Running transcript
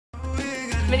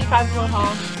Mini 5 Below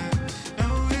haul.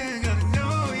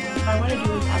 I want to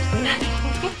do is absolutely nothing.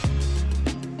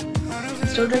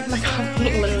 Still drinking my coffee.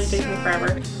 It literally takes me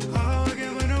forever.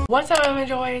 What's up, Almond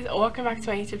Joys? Welcome back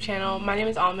to my YouTube channel. My name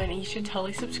is Almond and you should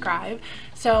totally subscribe.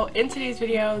 So in today's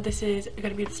video, this is going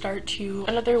to be the start to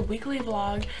another weekly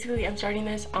vlog. Basically, I'm starting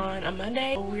this on a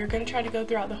Monday. We're going to try to go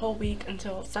throughout the whole week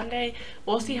until Sunday.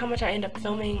 We'll see how much I end up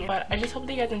filming, but I just hope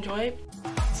that you guys enjoy.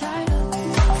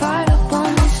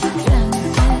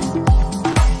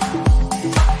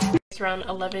 It's around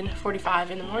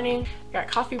 11:45 in the morning. Got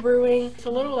coffee brewing. It's a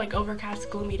little like overcast,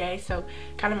 gloomy day, so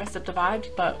kind of messed up the vibes,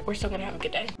 but we're still gonna have a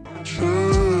good day.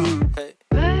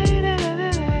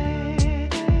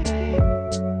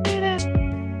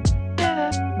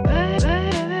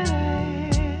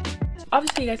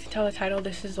 Obviously, you guys can tell the title,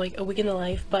 this is like a week in the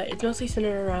life, but it's mostly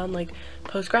centered around like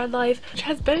post-grad life, which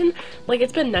has been like,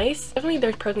 it's been nice. Definitely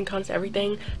there's pros and cons to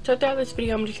everything. So throughout this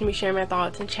video, I'm just gonna be sharing my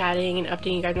thoughts and chatting and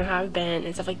updating you guys on how I've been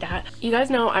and stuff like that. You guys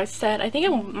know I said, I think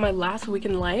in my last week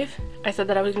in life, I said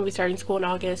that I was gonna be starting school in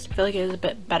August. I feel like it is a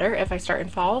bit better if I start in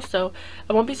fall, so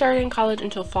I won't be starting college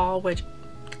until fall, which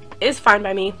is fine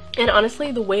by me. And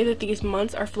honestly, the way that these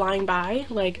months are flying by,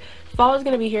 like fall is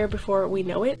gonna be here before we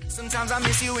know it. Sometimes I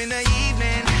miss you in the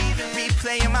evening,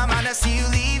 replay in my mind, I see you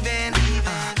leaving,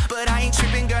 but I ain't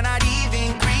tripping, girl, not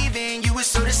even grieving. You were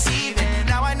so deceiving.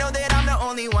 Now I know that I'm the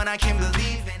only one I can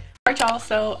believe in. Alright y'all,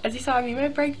 so as you saw, I made my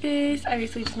breakfast. I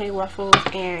basically just made waffles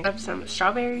and have some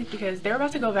strawberries because they're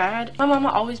about to go bad. My mama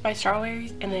always buys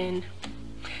strawberries and then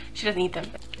she doesn't eat them.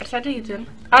 I decided to eat them.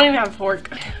 I don't even have a fork.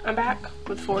 I'm back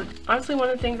with a fork. Honestly, one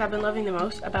of the things I've been loving the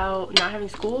most about not having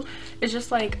school is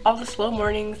just like all the slow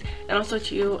mornings, and also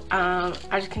too, I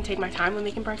just can take my time when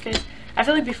making breakfast. I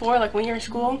feel like before, like when you're in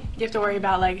school, you have to worry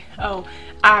about like, oh,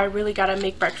 I really gotta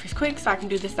make breakfast quick so I can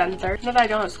do this, that, and third. Now that I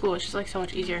don't at school, it's just like so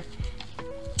much easier.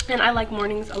 And I like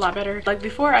mornings a lot better. Like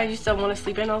before, I used to want to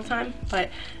sleep in all the time, but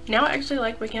now I actually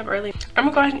like waking up early. I'm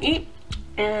gonna go ahead and eat,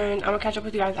 and I'm gonna catch up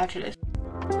with you guys after this.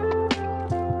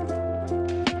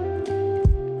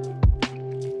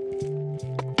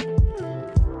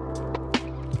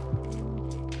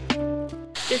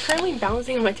 They're currently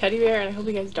balancing on my teddy bear and I hope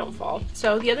you guys don't fall.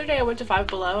 So the other day I went to 5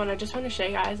 Below and I just want to show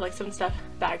you guys like some stuff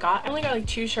that I got. I only got like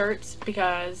 2 shirts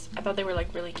because I thought they were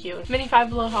like really cute. Mini 5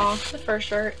 Below haul. The first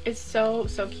shirt is so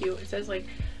cute. It says like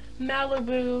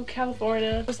Malibu,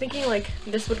 California. I was thinking like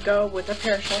this would go with a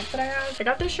pair of shorts that I have. I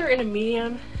got this shirt in a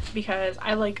medium because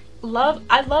I love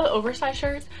oversized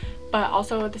shirts, but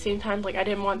also at the same time, like I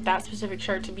didn't want that specific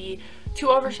shirt to be too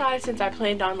oversized since I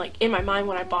planned on, like in my mind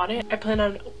when I bought it, I planned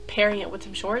on pairing it with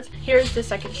some shorts. Here's the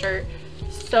second shirt.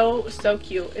 So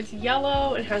cute. It's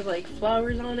yellow. It has like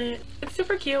flowers on it. It's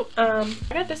super cute. I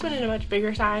got this one in a much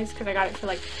bigger size because I got it for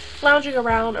like lounging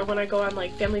around or when I go on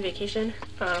like family vacation.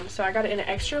 So I got it in an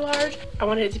extra large. I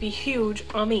wanted it to be huge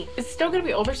on me. It's still gonna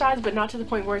be oversized, but not to the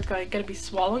point where it's like gonna be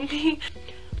swallowing me.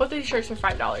 Both of these shirts are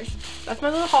 $5. That's my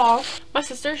little haul. My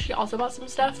sister, she also bought some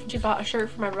stuff. She bought a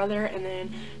shirt for my brother and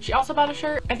then she also bought a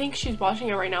shirt. I think she's washing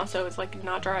it right now, so it's like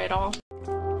not dry at all.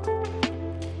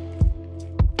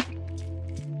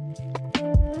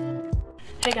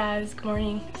 Hey guys, good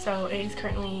morning. So it is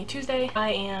currently Tuesday. I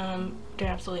am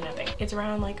doing absolutely nothing. It's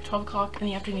around like 12 o'clock in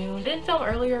the afternoon. I didn't film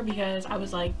earlier because I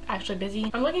was like actually busy.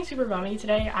 I'm looking super bummy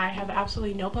today. I have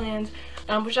absolutely no plans,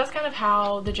 which that's kind of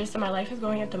how the gist of my life is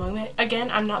going at the moment. Again,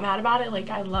 I'm not mad about it.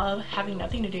 Like I love having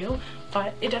nothing to do,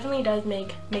 but it definitely does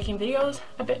make making videos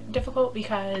a bit difficult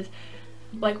because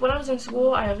like when I was in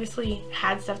school, I obviously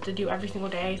had stuff to do every single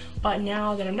day, but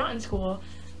now that I'm not in school,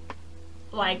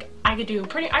 like I could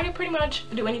pretty much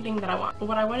do anything that I want. But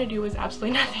what I want to do is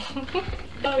absolutely nothing.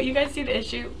 So you guys see the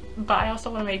issue, but I also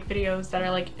want to make videos that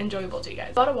are like enjoyable to you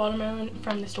guys. I bought a watermelon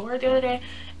from the store the other day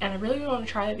and I really want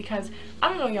to try it because I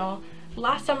don't know y'all,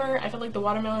 last summer I felt like the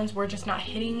watermelons were just not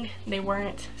hitting. They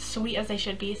weren't sweet as they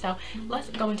should be. So let's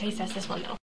go and taste test this one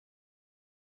though.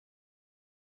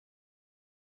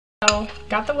 So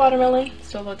got the watermelon,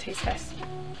 still a little taste test.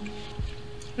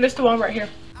 This is the one right here.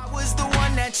 I was the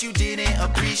one that you didn't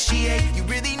appreciate. You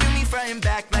really knew me front and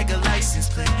back like a license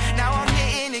plate. Now I'm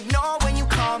hitting ignore when you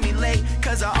call me late,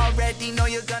 cause I already know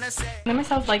you're gonna say. I made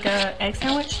myself like a egg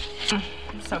sandwich.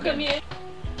 So good.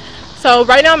 So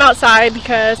right now I'm outside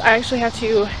because I actually have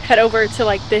to head over to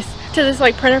like this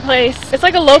like printer place. It's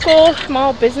like a local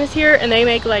small business here and they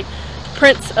make like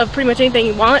prints of pretty much anything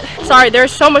you want. Sorry,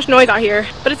 there's so much noise out here,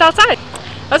 but it's outside.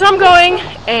 That's where I'm going.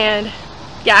 And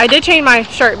yeah, I did change my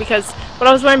shirt because what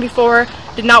I was wearing before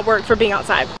did not work for being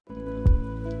outside.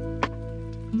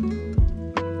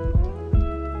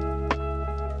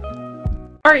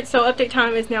 Alright, so update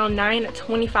time is now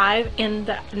 9:25 in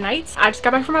the night. I just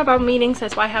got back from my Bible meeting, so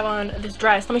that's why I have on this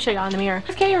dress. Let me show y'all in the mirror.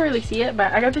 I can't even really see it,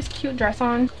 but I got this cute dress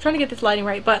on. I'm trying to get this lighting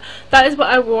right, but that is what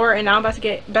I wore, and now I'm about to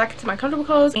get back into my comfortable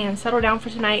clothes and settle down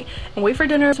for tonight and wait for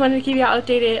dinner. Just wanted to keep y'all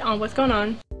updated on what's going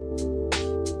on.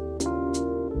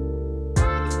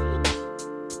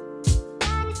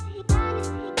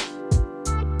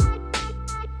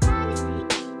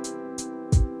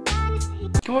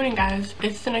 Good morning, guys.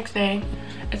 It's the next day.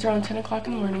 It's around 10 o'clock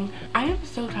in the morning. I am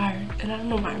so tired and I don't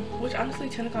know why, which honestly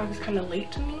 10 o'clock is kind of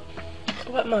late to me.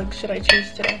 What mug should I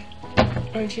choose today?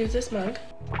 I'm going to choose this mug.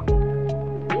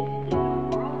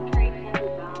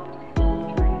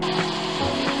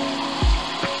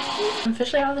 I'm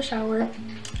officially out of the shower.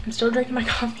 I'm still drinking my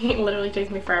coffee. It literally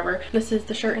takes me forever. This is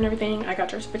the shirt and everything I got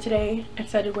dressed for today. I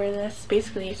decided to wear this.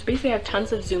 Basically I have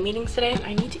tons of Zoom meetings today.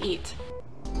 I need to eat.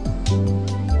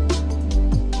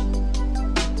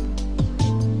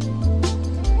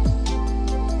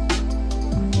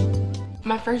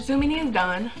 My first Zoom meeting is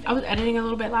done. I was editing a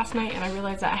little bit last night and I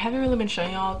realized that I haven't really been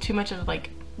showing y'all too much of like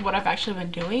what I've actually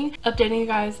been doing, updating you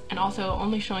guys, and also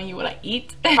only showing you what I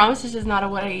eat. I promise this is not a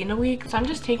what I eat in a week, so I'm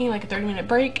just taking like a 30-minute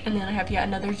break and then I have yet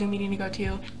another Zoom meeting to go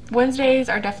to. Wednesdays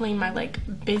are definitely my like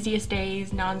busiest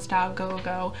days, non-stop,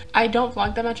 go. I don't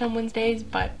vlog that much on Wednesdays,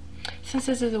 but since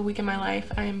this is a week in my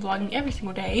life, I am vlogging every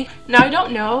single day. Now I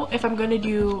don't know if I'm going to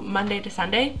do Monday to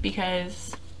Sunday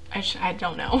because I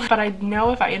don't know, but I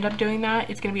know if I end up doing that,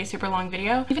 it's gonna be a super long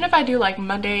video. Even if I do like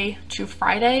Monday to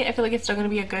Friday, I feel like it's still gonna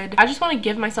be a good, I just want to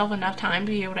give myself enough time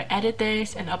to be able to edit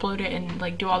this and upload it and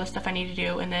like do all the stuff I need to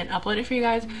do and then upload it for you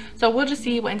guys. So we'll just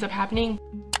see what ends up happening.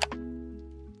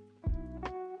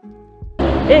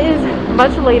 It is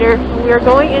much later. We are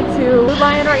going into Food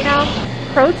Lion right now.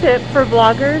 Pro tip for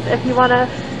vloggers, if you want to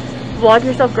vlog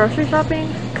yourself grocery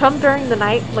shopping, come during the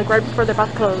night, like right before they're about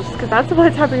to close, because that's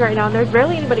what's happening right now and there's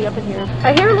barely anybody up in here.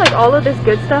 I hear like all of this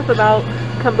good stuff about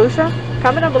kombucha.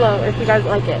 Comment down below if you guys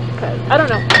like it, because I don't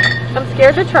know, I'm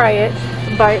scared to try it,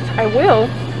 but I will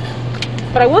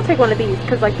take one of these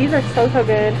because like these are so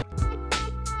good.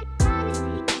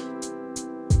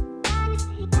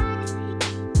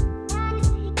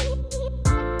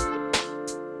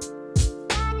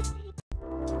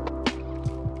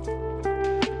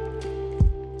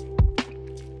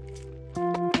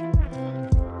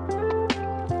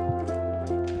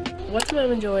 What's up,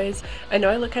 ALMOND JOYS? I know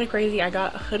I look kind of crazy. I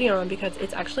got a hoodie on because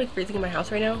it's actually freezing in my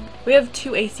house right now. We have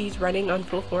 2 ACs running on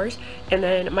full force, and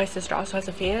then my sister also has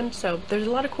a fan, so there's a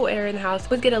lot of cool air in the house.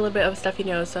 Always get a little bit of a stuffy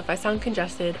nose, so if I sound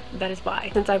congested, that is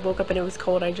why. Since I woke up and it was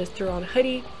cold, I just threw on a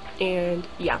hoodie, and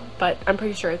yeah, but I'm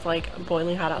pretty sure it's like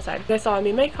boiling hot outside. You guys saw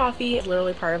me make coffee. It's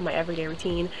literally part of my everyday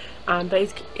routine,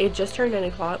 but it just turned 9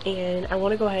 o'clock, and I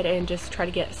want to go ahead and just try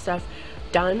to get stuff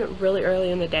done really early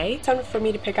in the day. It's time for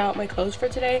me to pick out my clothes for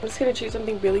today. I'm just gonna choose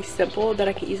something really simple that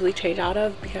I can easily change out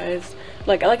of because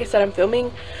like I said, I'm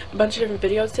filming a bunch of different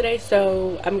videos today,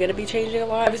 so I'm gonna be changing a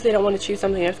lot. Obviously I don't want to choose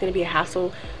something that's gonna be a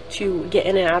hassle to get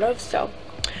in and out of, so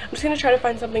I'm just gonna try to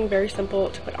find something very simple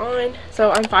to put on.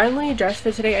 So I'm finally dressed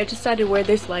for today. I just decided to wear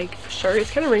this like shirt.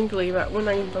 It's kind of wrinkly, but we're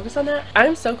not gonna focus on that.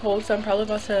 I'm so cold, so I'm probably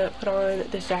about to put on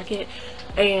this jacket.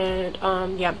 And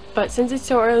yeah, but since it's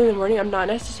so early in the morning, I'm not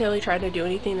necessarily trying to do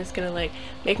anything that's gonna like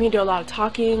make me do a lot of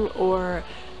talking or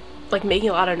like making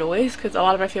a lot of noise, because a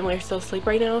lot of my family are still asleep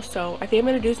right now. So I think I'm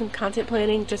gonna do some content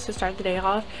planning just to start the day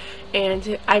off,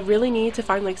 and I really need to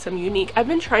find like some unique, I've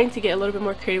been trying to get a little bit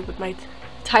more creative with my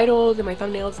titles and my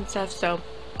thumbnails and stuff, so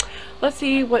let's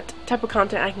see what type of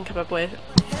content I can come up with.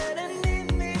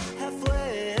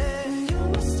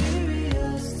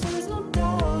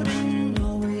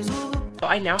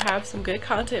 I now have some good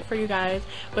content for you guys.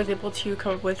 Was able to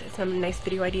come up with some nice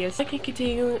video ideas. I can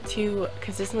continue to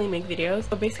consistently make videos.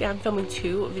 So basically I'm filming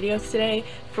 2 videos today.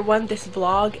 For one, this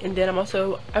vlog, and then I was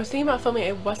thinking about filming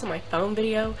a what's on my phone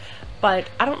video, but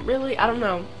I don't know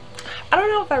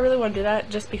if I really want to do that,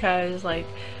 just because like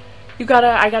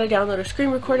I gotta download a screen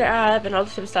recorder app and all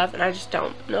this type of stuff, and I just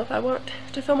don't know if I want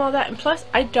to film all that. And plus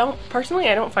personally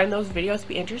I don't find those videos to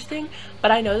be interesting,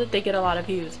 but I know that they get a lot of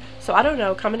views, so I don't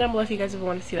know. Comment down below if you guys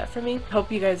want to see that from me.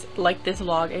 Hope you guys like this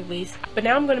vlog at least. But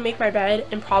now I'm gonna make my bed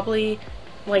and probably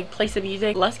like play some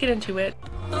music. Let's get into it.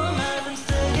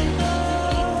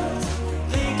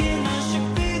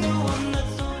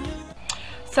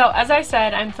 So as I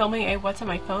said, I'm filming a what's on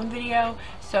my phone video.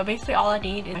 So basically all I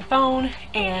need is my phone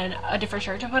and a different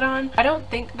shirt to put on. I don't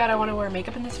think that I want to wear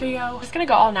makeup in this video. I'm just gonna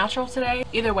go all natural today.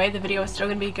 Either way, the video is still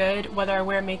gonna be good whether I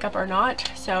wear makeup or not,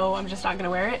 so I'm just not gonna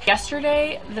wear it.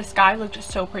 Yesterday the sky looked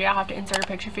so pretty. I'll have to insert a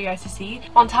picture for you guys to see.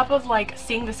 On top of like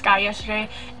seeing the sky yesterday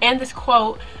and this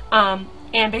quote,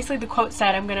 And basically the quote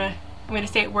said, I'm gonna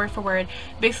say it word for word,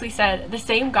 basically said, "The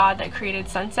same God that created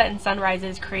sunset and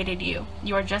sunrises created you.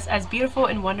 You are just as beautiful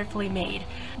and wonderfully made."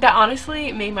 That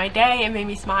honestly made my day. It made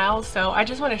me smile. So I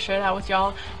just want to share that with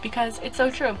y'all because it's so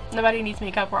true. Nobody needs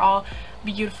makeup. We're all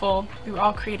beautiful. We were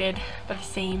all created by the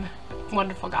same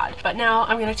wonderful God. But now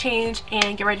I'm gonna change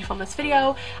and get ready to film this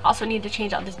video. I also need to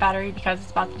change out this battery because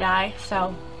it's about to die.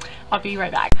 So I'll be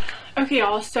right back. Okay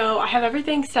y'all, so I have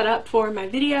everything set up for my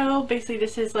video. Basically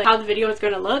this is like how the video is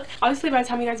going to look. Obviously by the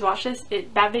time you guys watch this,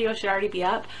 that video should already be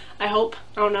up. I hope.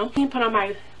 I don't know. I'm going to put on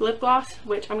my lip gloss,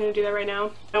 which I'm going to do that right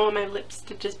now. I want my lips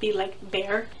to just be like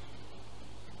bare.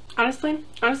 Honestly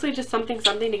just something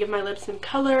to give my lips some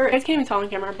color. I can't even tell on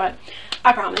camera, but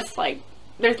I promise, like,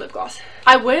 there's lip gloss.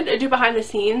 I would do behind the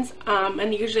scenes,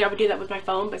 and usually I would do that with my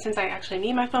phone, but since I actually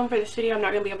need my phone for this video, I'm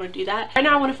not going to be able to do that. Right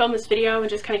now I want to film this video and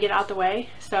just kind of get it out the way.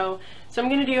 So I'm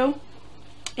going to do,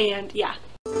 and yeah.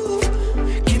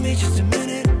 Give me just a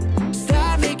minute.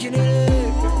 Stop making it.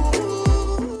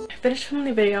 I finished filming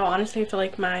the video. Honestly, I feel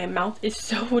like my mouth is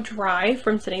so dry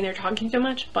from sitting there talking so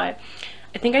much, but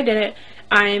I think I did it.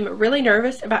 I'm really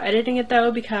nervous about editing it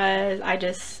though, because I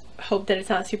just hope that it's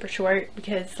not super short,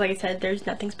 because like I said, there's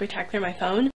nothing spectacular on my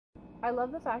phone. I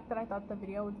love the fact that I thought the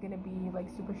video was gonna be like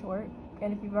super short,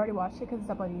 and if you've already watched it because it's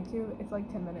up on YouTube, it's like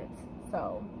 10 minutes.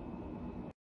 So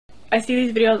I see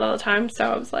these videos all the time, so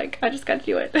I was like, I just gotta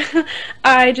do it.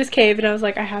 I just caved and I was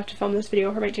like, I have to film this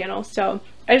video for my channel. So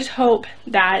I just hope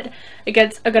that it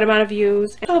gets a good amount of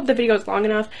views. I hope the video is long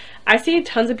enough. I see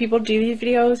tons of people do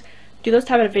those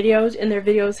type of videos in their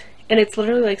videos, and it's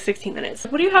literally like 16 minutes.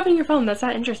 What do you have in your phone that's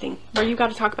not interesting, where you got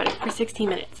to talk about it for 16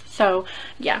 minutes? So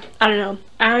yeah, I don't know.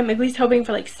 I'm at least hoping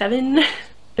for like 7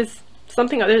 is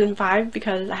something other than 5,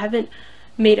 because I haven't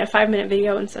made a 5-minute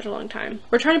video in such a long time.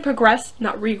 We're trying to progress,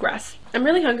 not regress. I'm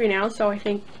really hungry now, so I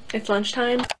think it's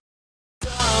lunchtime.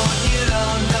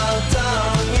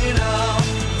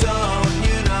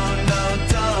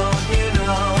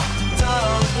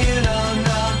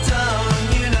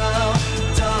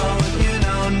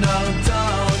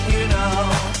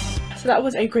 So that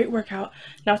was a great workout.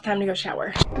 Now it's time to go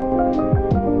shower.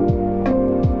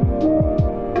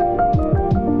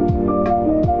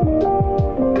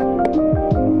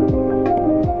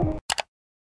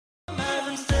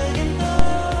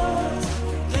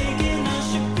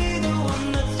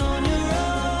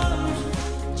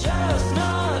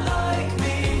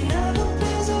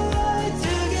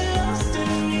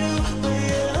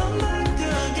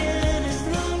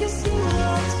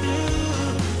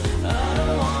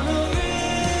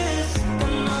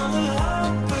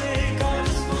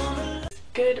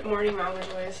 Good morning, ALMOND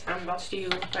JOYS. I'm about to do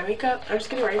my makeup. I'm just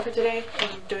getting ready for today. I'm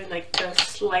doing like the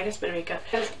slightest bit of makeup,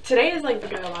 because today is like we're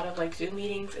doing a lot of like Zoom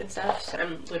meetings and stuff, so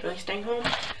I'm literally staying home.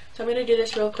 So I'm gonna do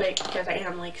this real quick because I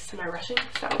am like semi-rushing.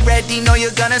 So Ready, know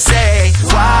you're gonna say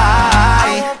why.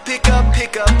 I won't pick up.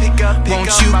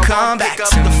 Won't you come back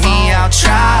to me? I'll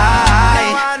try.